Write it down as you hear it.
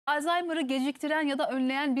Alzheimer'ı geciktiren ya da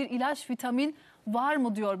önleyen bir ilaç, vitamin var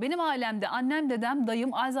mı diyor. Benim ailemde annem, dedem,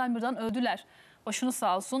 dayım Alzheimer'dan öldüler. Başınız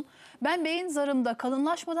sağ olsun. Ben beyin zarımda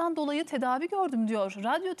kalınlaşmadan dolayı tedavi gördüm diyor.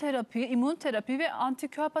 Radyoterapi, immünoterapi ve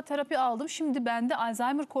antikörpaterapi aldım. Şimdi ben de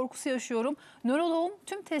Alzheimer korkusu yaşıyorum. Nöroloğum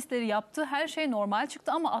tüm testleri yaptı. Her şey normal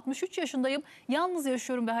çıktı ama 63 yaşındayım. Yalnız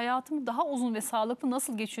yaşıyorum ve hayatımı daha uzun ve sağlıklı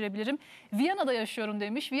nasıl geçirebilirim? Viyana'da yaşıyorum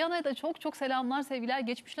demiş. Viyana'ya da çok çok selamlar, sevgiler,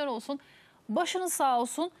 geçmişler olsun. Başınız sağ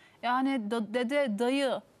olsun. Yani dede,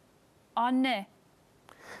 dayı, anne...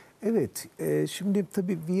 Evet, şimdi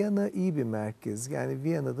tabii Viyana iyi bir merkez. Yani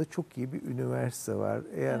Viyana'da çok iyi bir üniversite var.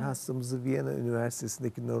 Eğer hastamızı Viyana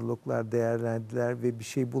Üniversitesi'ndeki nörologlar değerlendiler ve bir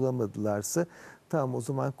şey bulamadılarsa tamam, o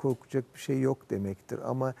zaman korkacak bir şey yok demektir.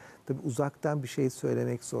 Ama tabii uzaktan bir şey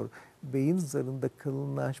söylemek zor. Beyin zarında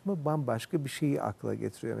kalınlaşma bambaşka bir şeyi akla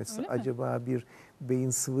getiriyor. Mesela acaba bir beyin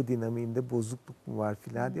sıvı dinamiğinde bozukluk mu var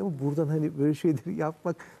filan diye. Ama buradan hani böyle şeyleri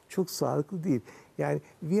yapmak çok sağlıklı değil. Yani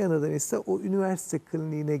Viyana'da mesela o üniversite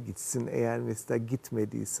kliniğine gitsin, eğer mesela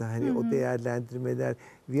gitmediyse, hani o değerlendirmeler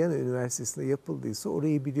Viyana Üniversitesi'nde yapıldıysa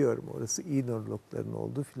orayı biliyorum. Orası iyi nörologların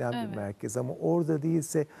olduğu filan bir merkez. Ama orada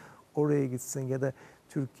değilse oraya gitsin ya da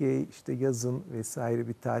Türkiye'ye işte yazın vesaire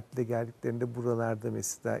bir tatile geldiklerinde buralarda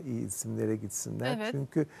mesela iyi isimlere gitsinler.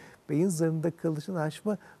 Çünkü beyin zarında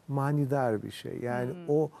kalınlaşma manidar bir şey. Yani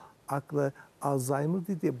o akla Alzheimer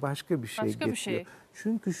değil de başka bir şey getiriyor.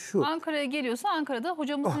 Çünkü şu... Ankara'ya geliyorsa Ankara'da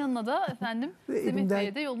hocamızın yanına da efendim Semih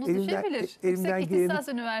Bey'e de yolunuz düşebilir. Yüksek İhtisas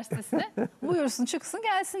Üniversitesi'ne buyursun, çıksın,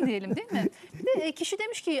 gelsin diyelim, değil mi? Bir de kişi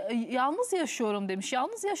demiş ki yalnız yaşıyorum demiş.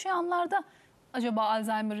 Yalnız yaşayanlarda acaba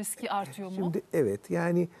Alzheimer riski artıyor mu? Şimdi evet,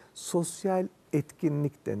 yani sosyal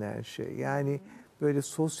etkinlik denen şey. Yani böyle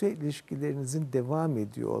sosyal ilişkilerinizin devam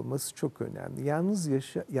ediyor olması çok önemli.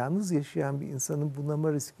 Yalnız yaşayan bir insanın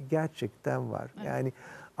bunama riski gerçekten var. Yani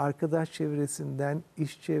arkadaş çevresinden,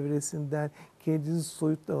 iş çevresinden kendinizi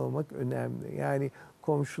soyutlamamak önemli. Yani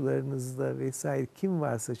komşularınızda vesaire kim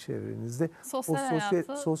varsa çevrenizde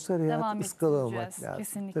sosyal hayatı ıskalamamak lazım.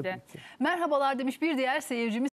 Kesinlikle. Tabii ki. Merhabalar demiş bir diğer seyircimiz.